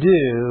want you to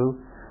do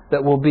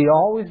that will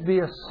always be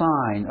a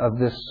sign of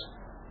this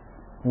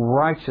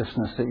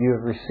righteousness that you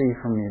have received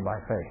from me by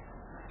faith?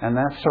 And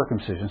that's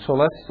circumcision. So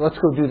let's go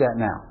do that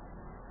now.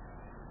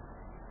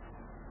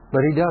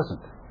 But He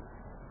doesn't.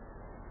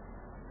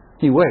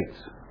 He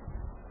waits.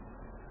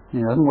 He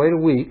doesn't wait a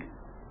week.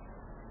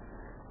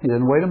 He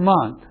doesn't wait a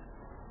month.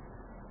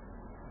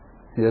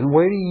 He doesn't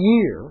wait a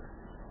year.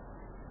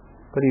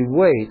 But He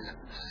waits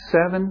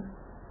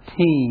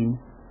 17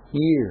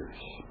 years.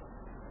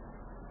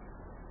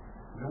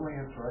 The only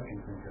answer I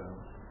can think of,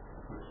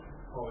 which is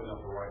probably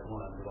not the right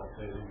one, but I'll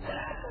say it anyway,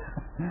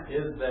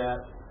 is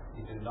that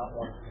He did not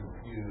want to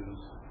confuse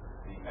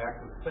the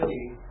act of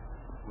faith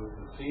with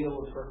the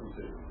seal of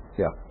circumcision.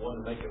 Yeah. I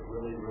wanted to make it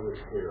really, really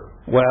clear.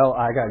 Well,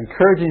 I got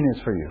encouraging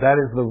news for you. That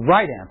is the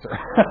right answer.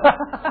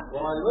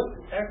 Well, I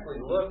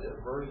actually looked at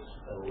verse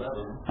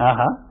 11,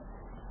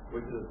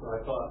 which is,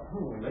 I thought,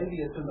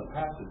 maybe it's in the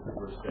passage that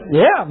we're studying.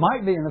 Yeah, it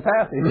might be in the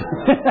passage.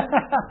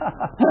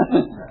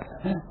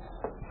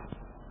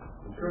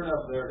 And sure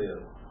enough, there it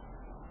is.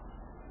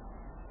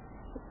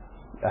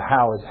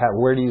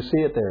 Where do you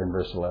see it there in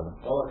verse 11?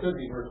 Oh, it could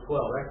be verse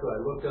 12. Actually, I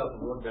looked up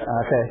and looked back.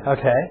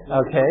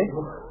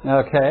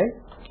 Okay.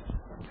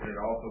 Could it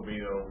also be,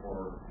 though,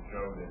 for to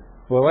show that...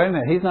 Well, wait a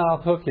minute. He's not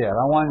off the hook yet.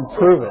 I want him to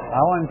prove it.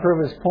 I want him to prove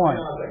his point.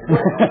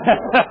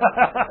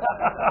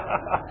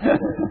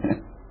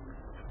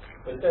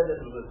 It said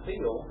it was a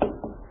seal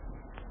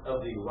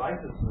of the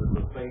righteousness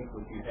of faith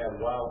which you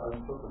had while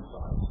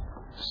uncircumcised.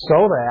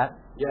 So that...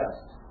 Yes.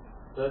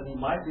 That He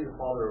might be the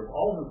Father of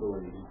all who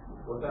believe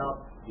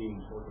without being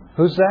circumcised.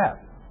 Who's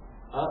that?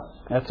 Us.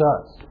 That's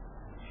us.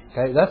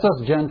 Okay, that's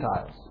us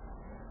Gentiles.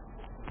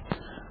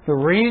 The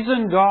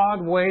reason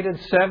God waited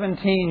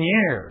 17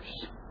 years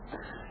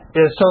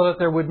is so that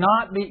there would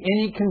not be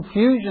any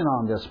confusion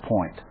on this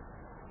point.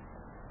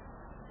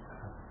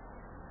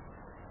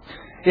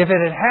 If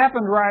it had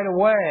happened right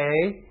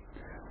away,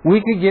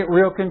 we could get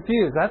real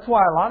confused. That's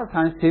why a lot of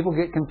times people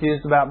get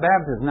confused about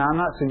baptism. Now, I'm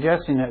not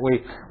suggesting that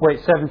we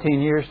wait 17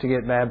 years to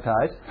get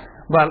baptized.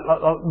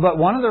 But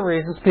one of the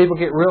reasons people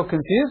get real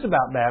confused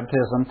about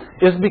baptism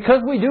is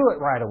because we do it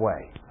right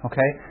away.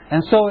 Okay?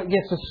 And so it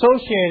gets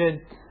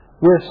associated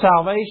with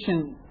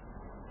salvation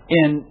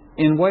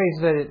in ways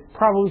that it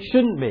probably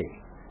shouldn't be.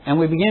 And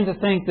we begin to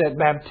think that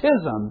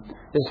baptism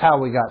is how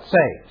we got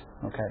saved.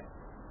 Okay?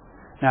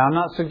 Now, I'm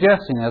not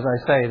suggesting, as I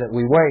say, that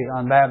we wait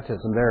on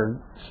baptism. There are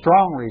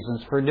strong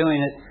reasons for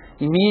doing it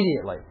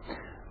immediately.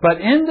 But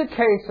in the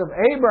case of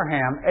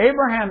Abraham,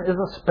 Abraham is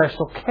a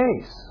special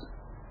case.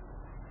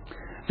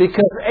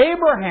 Because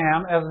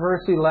Abraham, as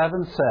verse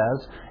 11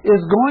 says,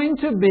 is going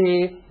to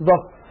be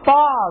the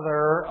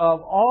father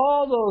of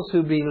all those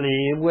who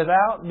believe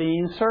without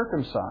being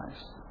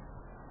circumcised.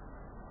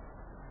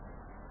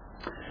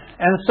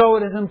 And so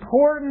it is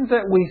important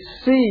that we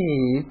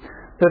see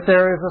that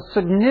there is a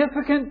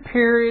significant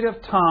period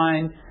of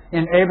time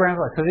in Abraham's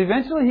life. Because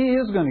eventually he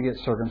is going to get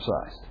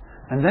circumcised.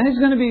 And then he's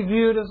going to be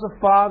viewed as the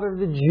father of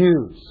the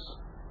Jews.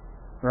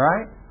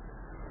 Right?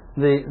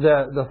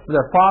 The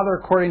father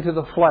according to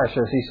the flesh,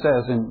 as he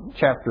says in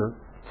chapter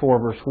 4,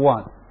 verse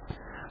 1.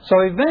 So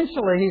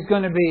eventually he's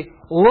going to be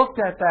looked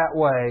at that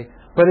way.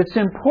 But it's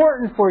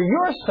important for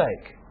your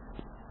sake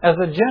as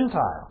a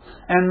Gentile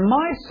and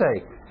my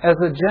sake as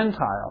a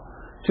Gentile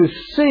to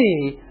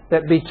see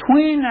that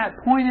between that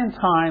point in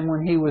time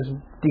when he was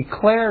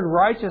declared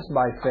righteous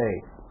by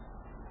faith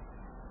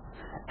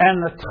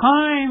and the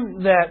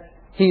time that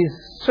he's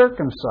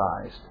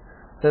circumcised,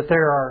 that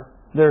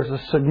there's a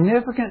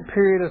significant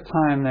period of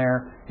time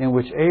there in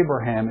which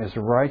Abraham is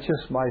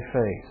righteous by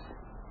faith.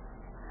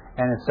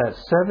 And it's that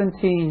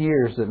 17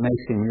 years that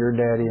makes him your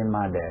daddy and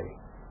my daddy.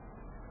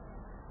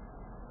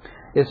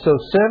 It's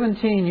those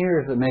 17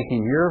 years that make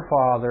him your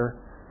father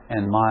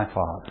and my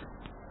father.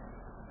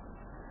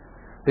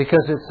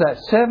 Because it's that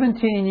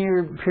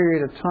 17-year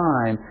period of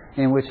time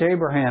in which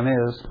Abraham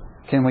is,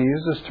 can we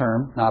use this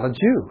term, not a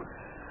Jew.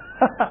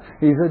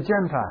 He's a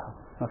Gentile.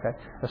 Okay.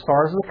 As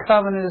far as the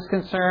covenant is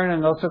concerned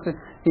and those sorts of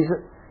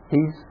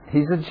things,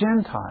 he's a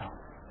Gentile.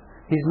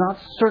 He's not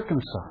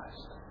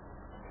circumcised.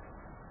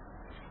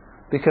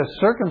 Because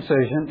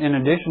circumcision, in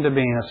addition to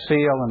being a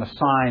seal and a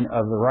sign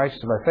of the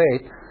righteousness by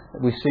faith,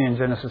 that we see in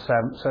Genesis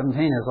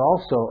 17, is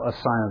also a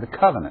sign of the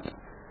covenant.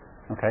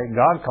 Okay,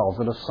 God calls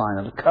it a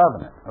sign of the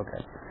covenant.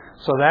 Okay,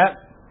 so that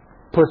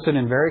puts it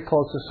in very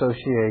close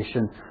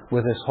association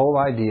with this whole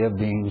idea of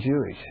being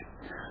Jewish.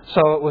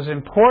 So it was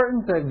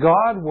important that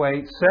God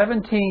wait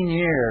 17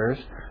 years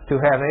to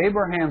have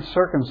Abraham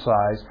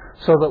circumcised,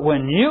 so that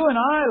when you and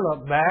I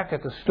look back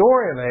at the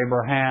story of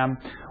Abraham,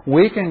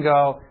 we can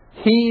go,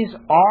 he's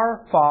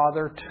our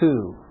father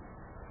too.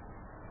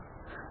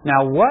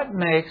 Now, what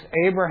makes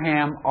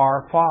Abraham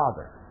our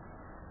father?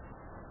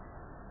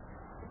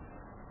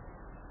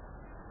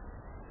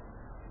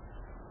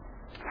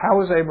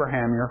 How is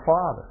Abraham your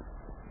father?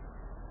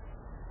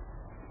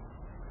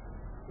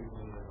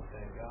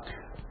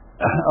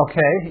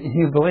 Okay,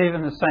 you believe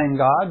in the same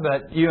God,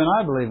 but you and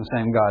I believe in the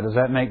same God. Does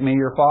that make me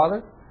your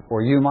father?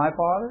 Or you my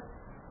father?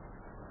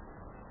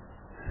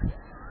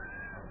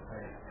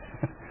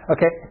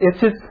 Okay, it's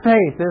his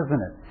faith,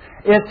 isn't it?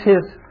 It's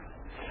his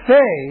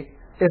faith.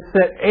 It's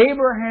that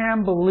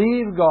Abraham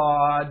believed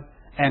God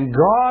and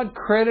God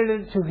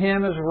credited to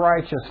him as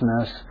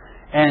righteousness,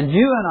 And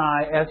you and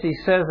I, as he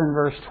says in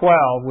verse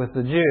 12 with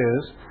the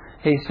Jews,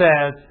 he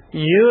says,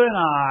 you and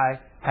I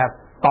have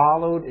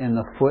followed in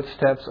the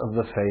footsteps of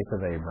the faith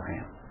of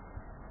Abraham.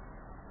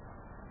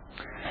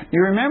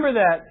 You remember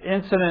that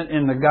incident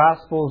in the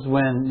Gospels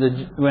when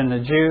the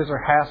Jews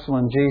are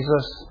hassling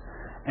Jesus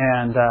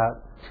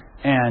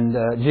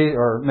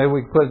or maybe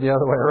we could put it the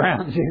other way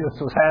around.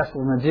 Jesus was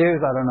hassling the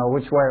Jews. I don't know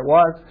which way it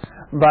was.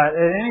 But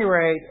at any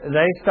rate,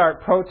 they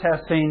start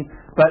protesting,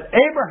 but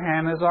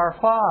Abraham is our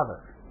father.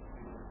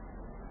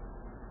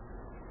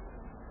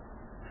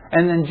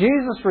 And then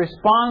Jesus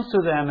responds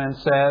to them and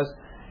says,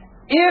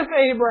 if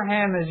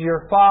Abraham is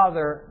your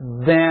father,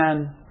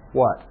 then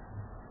what?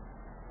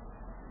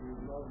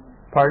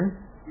 Pardon?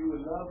 You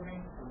would love me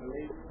and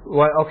believe me.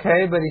 Well,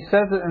 okay, but he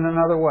says it in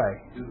another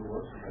way.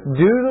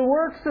 Do the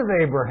works of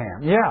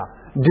Abraham. Yeah.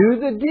 Do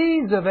the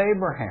deeds of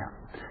Abraham.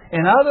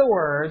 In other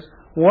words,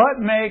 what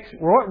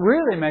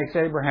really makes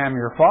Abraham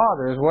your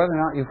father is whether or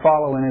not you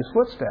follow in his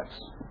footsteps.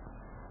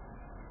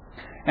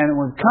 And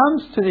when it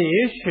comes to the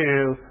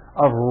issue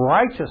of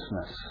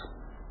righteousness,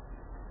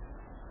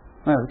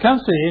 when it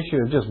comes to the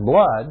issue of just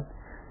blood,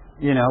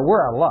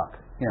 we're out of luck.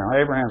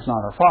 Abraham's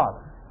not our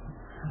father.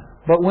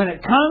 But when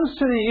it comes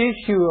to the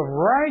issue of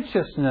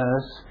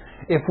righteousness,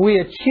 if we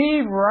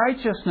achieve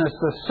righteousness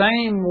the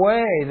same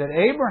way that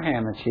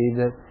Abraham achieved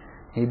it,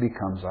 he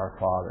becomes our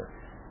father.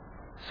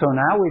 So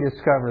now we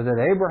discover that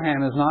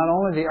Abraham is not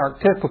only the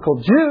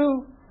archetypical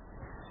Jew,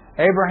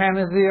 Abraham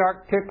is the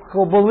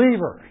archetypical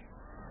believer.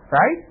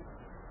 Right?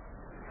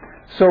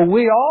 So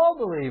we all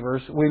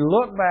believers, we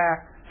look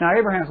back. Now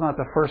Abraham's not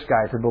the first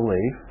guy to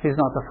believe. He's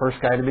not the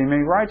first guy to be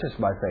made righteous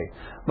by faith.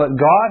 But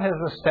God has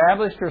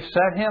established or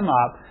set him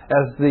up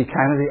as the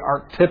kind of the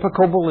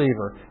archetypical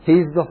believer.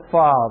 He's the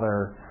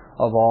father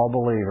of all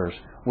believers.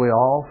 We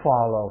all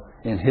follow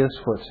in his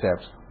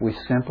footsteps. We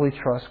simply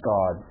trust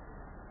God.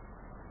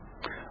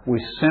 We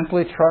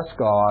simply trust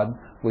God.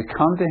 We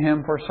come to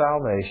him for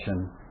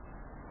salvation.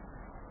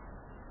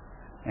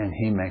 And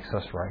he makes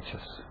us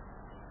righteous.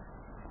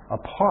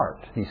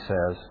 Apart, he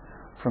says,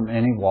 from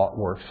any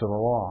works of the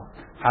law.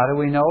 How do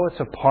we know it's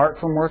apart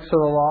from works of the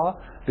law?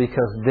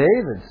 Because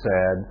David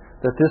said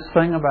that this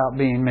thing about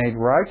being made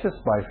righteous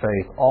by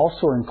faith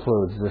also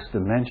includes this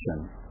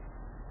dimension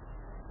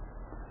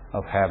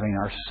of having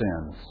our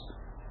sins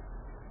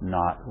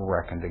not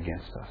reckoned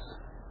against us.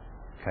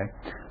 Okay?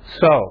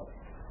 So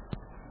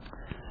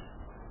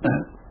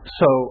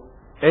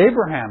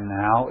Abraham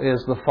now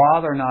is the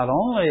father not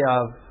only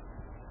of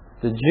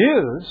the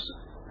Jews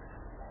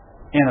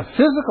in a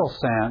physical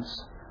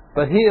sense,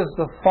 but he is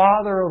the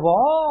father of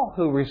all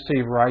who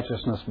receive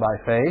righteousness by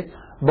faith,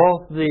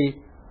 both the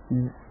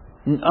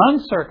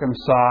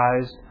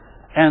uncircumcised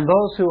and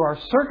those who are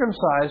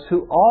circumcised,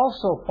 who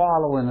also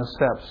follow in the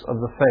steps of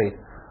the faith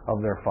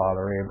of their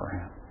father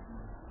Abraham.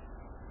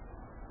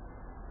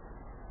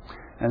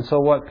 And so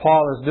what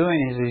Paul is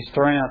doing is he's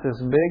throwing out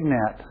this big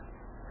net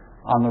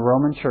on the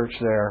Roman church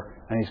there,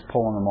 and he's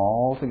pulling them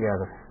all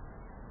together.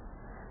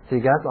 So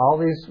you got all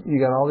these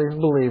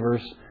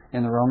believers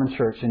in the Roman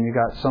church, and you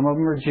got some of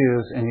them are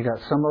Jews, and you got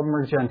some of them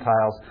are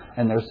Gentiles,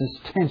 and there's this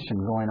tension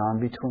going on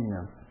between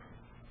them.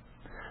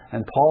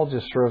 And Paul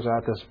just throws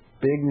out this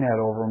big net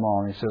over them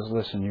all, and he says,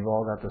 listen, you've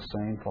all got the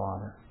same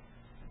Father.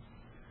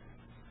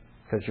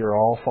 Because you're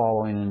all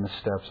following in the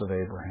steps of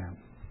Abraham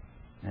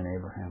and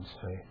Abraham's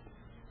faith.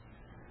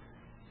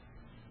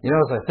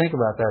 As I think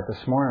about that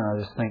this morning, I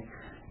just think,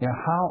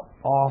 how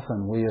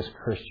often we as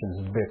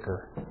Christians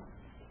bicker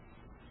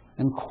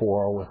and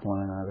quarrel with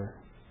one another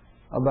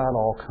about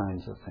all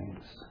kinds of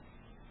things.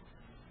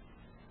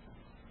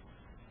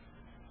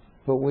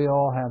 But we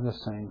all have the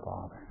same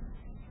Father.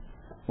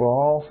 We're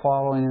all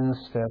following in the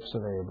steps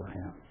of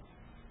Abraham.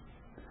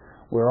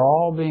 We're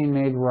all being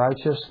made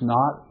righteous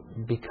not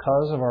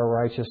because of our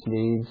righteous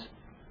deeds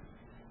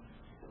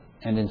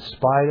and in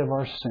spite of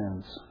our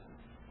sins.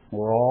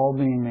 We're all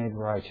being made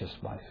righteous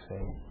by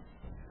faith.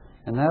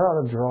 And that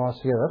ought to draw us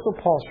together. That's what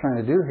Paul's trying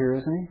to do here,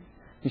 isn't he?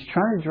 He's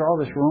trying to draw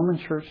this Roman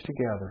church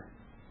together.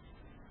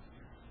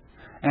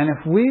 And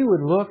if we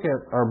would look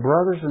at our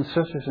brothers and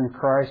sisters in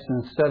Christ,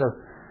 and instead of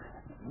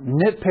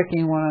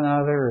nitpicking one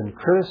another and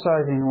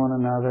criticizing one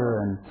another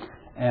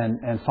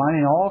and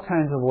finding all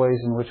kinds of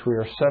ways in which we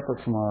are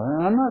separate from one another,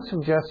 and I'm not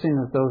suggesting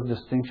that those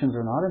distinctions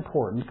are not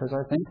important, because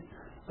I think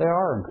they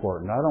are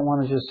important. I don't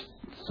want to just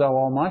sell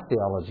all my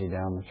theology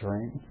down the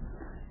drain.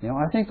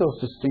 I think those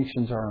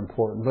distinctions are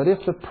important. But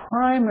if the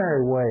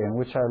primary way in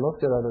which I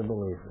looked at other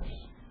believers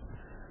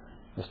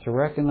is to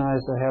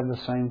recognize they have the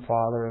same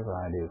Father as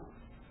I do,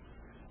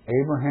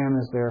 Abraham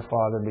is their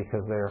father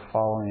because they are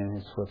following in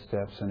his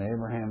footsteps, and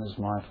Abraham is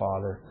my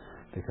father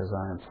because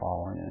I am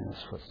following in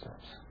his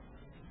footsteps.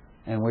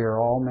 And we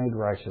are all made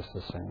righteous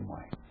the same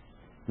way.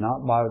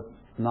 Not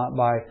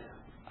by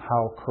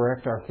how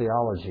correct our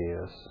theology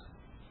is,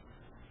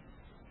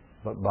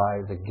 but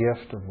by the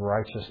gift of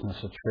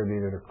righteousness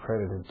attributed or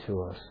credited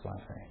to us by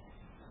faith.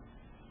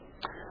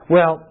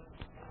 Well,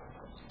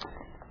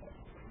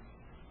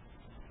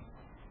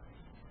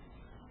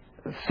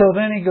 so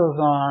then he goes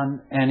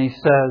on and he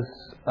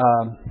says,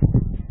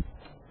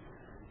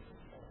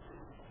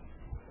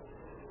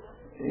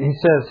 he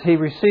says, he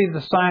received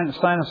the sign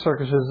of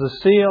circumcision, the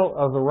seal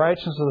of the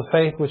righteousness of the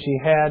faith which he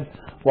had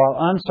while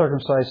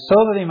uncircumcised, so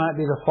that he might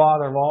be the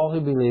father of all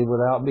who believe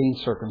without being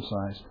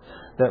circumcised,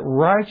 that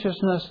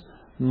righteousness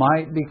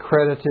might be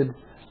credited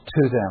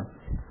to them.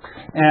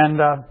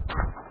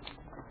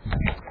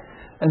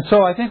 And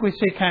so I think we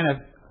see kind of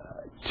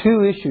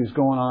two issues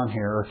going on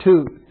here, or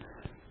two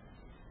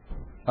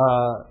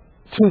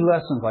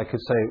lessons, I could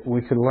say,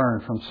 we could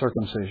learn from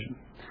circumcision.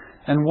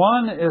 And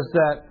one is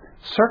that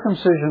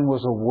circumcision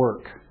was a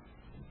work.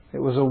 It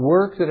was a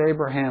work that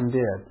Abraham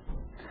did.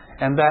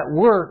 And that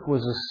work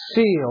was a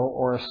seal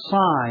or a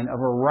sign of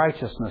a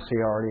righteousness he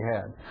already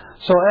had.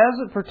 So as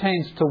it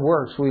pertains to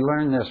works, we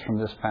learn this from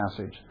this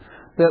passage.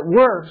 That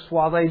works,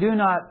 while they do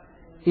not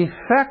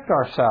effect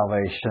our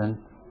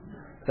salvation,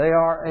 they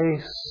are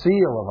a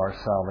seal of our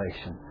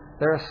salvation.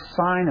 They're a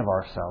sign of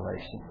our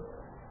salvation.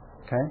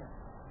 Okay?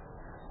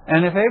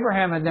 And if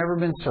Abraham had never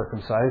been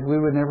circumcised, we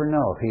would never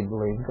know if he'd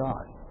believed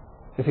God.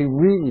 If he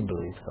really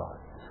believed God.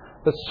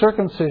 But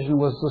circumcision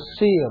was the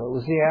seal. It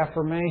was the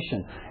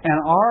affirmation. And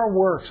our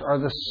works are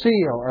the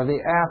seal or the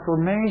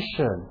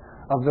affirmation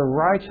of the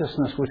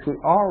righteousness which we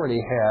already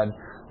had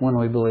when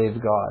we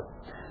believed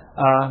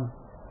God.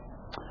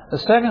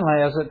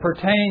 Secondly, as it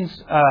pertains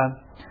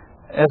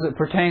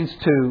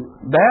to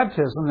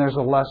baptism, there's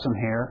a lesson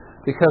here,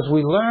 because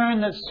we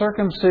learn that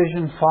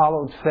circumcision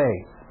followed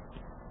faith.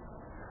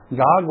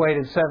 God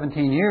waited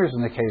 17 years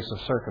in the case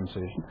of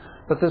circumcision,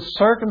 but the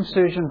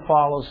circumcision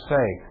follows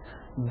faith.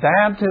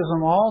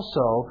 Baptism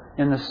also,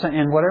 in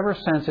whatever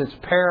sense it's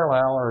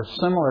parallel or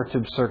similar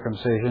to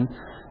circumcision,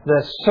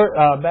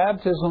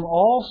 baptism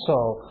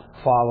also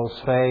follows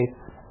faith,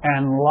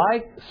 and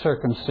like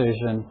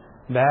circumcision,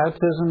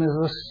 baptism is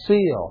a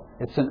seal.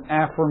 It's an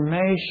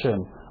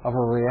affirmation of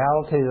a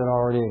reality that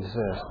already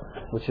exists,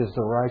 which is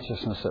the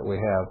righteousness that we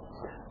have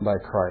by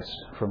Christ,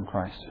 from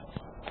Christ.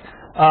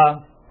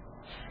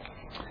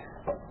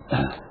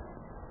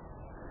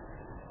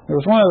 There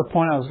was one other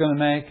point I was going to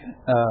make,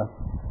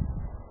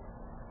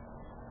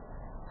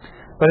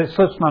 but it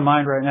slips my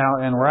mind right now,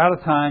 and we're out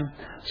of time.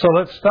 So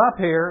let's stop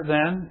here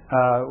then,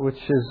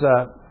 which is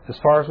as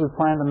far as we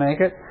plan to make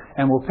it,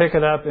 and we'll pick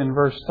it up in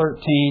verse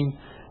 13.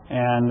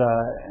 And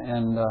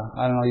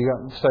I don't know, you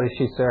got study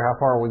sheets there. How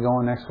far are we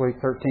going next week?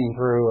 13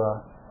 through,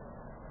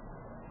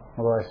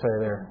 what do I say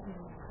there?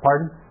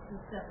 Pardon?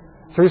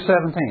 Through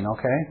 17,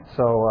 okay.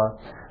 So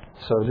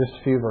just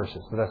a few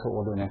verses, but that's what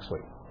we'll do next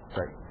week.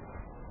 Great.